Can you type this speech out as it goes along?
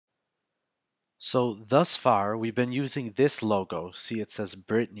So thus far, we've been using this logo. See, it says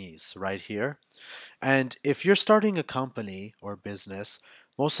Britney's right here. And if you're starting a company or business,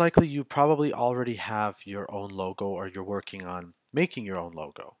 most likely you probably already have your own logo or you're working on making your own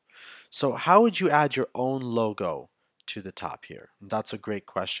logo. So how would you add your own logo to the top here? And that's a great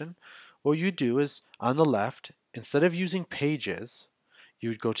question. What you do is on the left, instead of using pages, you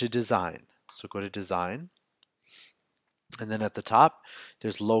would go to design. So go to design, and then at the top,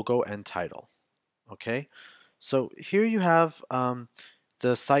 there's logo and title. Okay, so here you have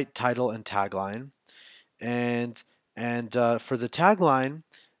the site title and tagline, and for the tagline,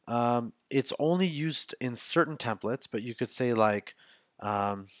 it's only used in certain templates, but you could say like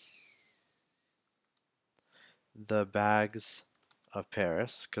um, the bags of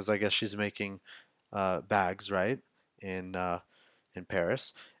Paris, because I guess she's making bags, right, in in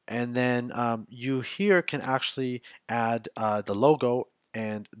Paris. And then you here can actually add the logo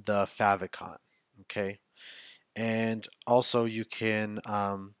and the favicon. Okay, and also you can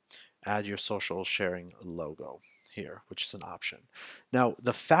add your social sharing logo here, which is an option. Now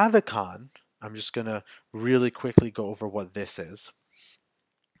the favicon, I'm just gonna really quickly go over what this is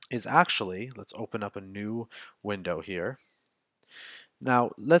actually, let's open up a new window here.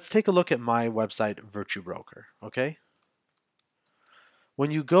 Now let's take a look at my website Virtue Broker. Okay, when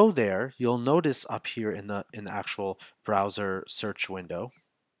you go there, you'll notice up here in the actual browser search window,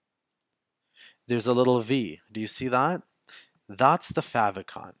 there's a little V. Do you see that? That's the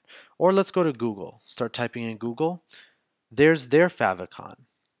favicon. Or let's go to Google. Start typing in Google. There's their favicon.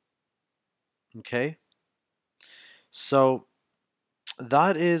 Okay? So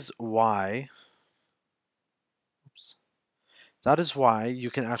that is why, oops, that is why you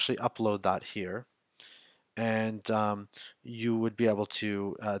can actually upload that here. And you would be able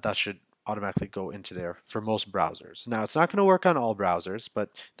to, that should automatically go into there for most browsers. Now, it's not going to work on all browsers, but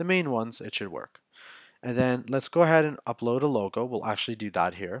the main ones, it should work. And then let's go ahead and upload a logo. We'll actually do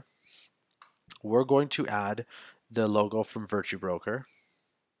that here. We're going to add the logo from Virtue Broker.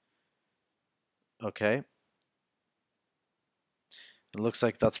 Okay. It looks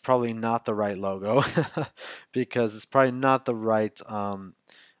like that's probably not the right logo because it's probably not the right uh,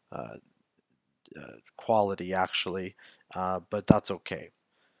 quality actually, but that's okay.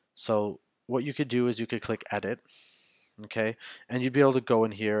 So what you could do is you could click edit, okay, and you'd be able to go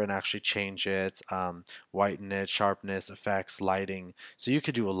in here and actually change it, whiten it, sharpness, effects, lighting. So you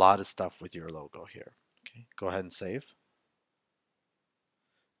could do a lot of stuff with your logo here. Okay, go ahead and save.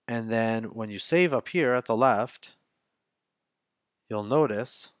 And then when you save up here at the left, you'll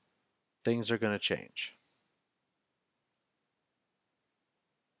notice things are going to change.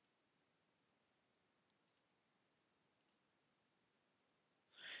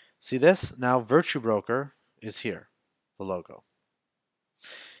 See this? Now Virtue Broker is here, the logo.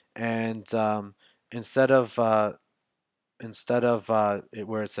 And instead of where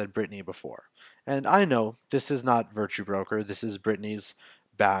it said Britney before. And I know this is not Virtue Broker, this is Britney's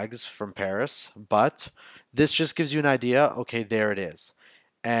bags from Paris, but this just gives you an idea. Okay, there it is.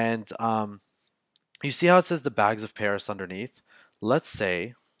 And you see how it says the bags of Paris underneath? Let's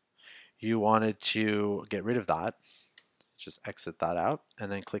say you wanted to get rid of that. Just exit that out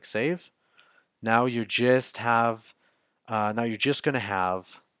and then click save. Now you just have, now you're just going to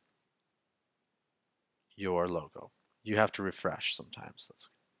have your logo. You have to refresh sometimes.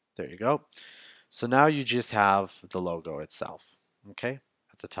 There you go. So now you just have the logo itself, okay,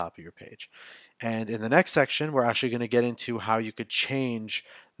 at the top of your page. And in the next section, we're actually going to get into how you could change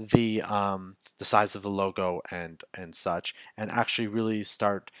the size of the logo and such, and actually really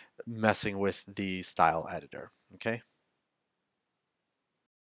start messing with the style editor. Okay.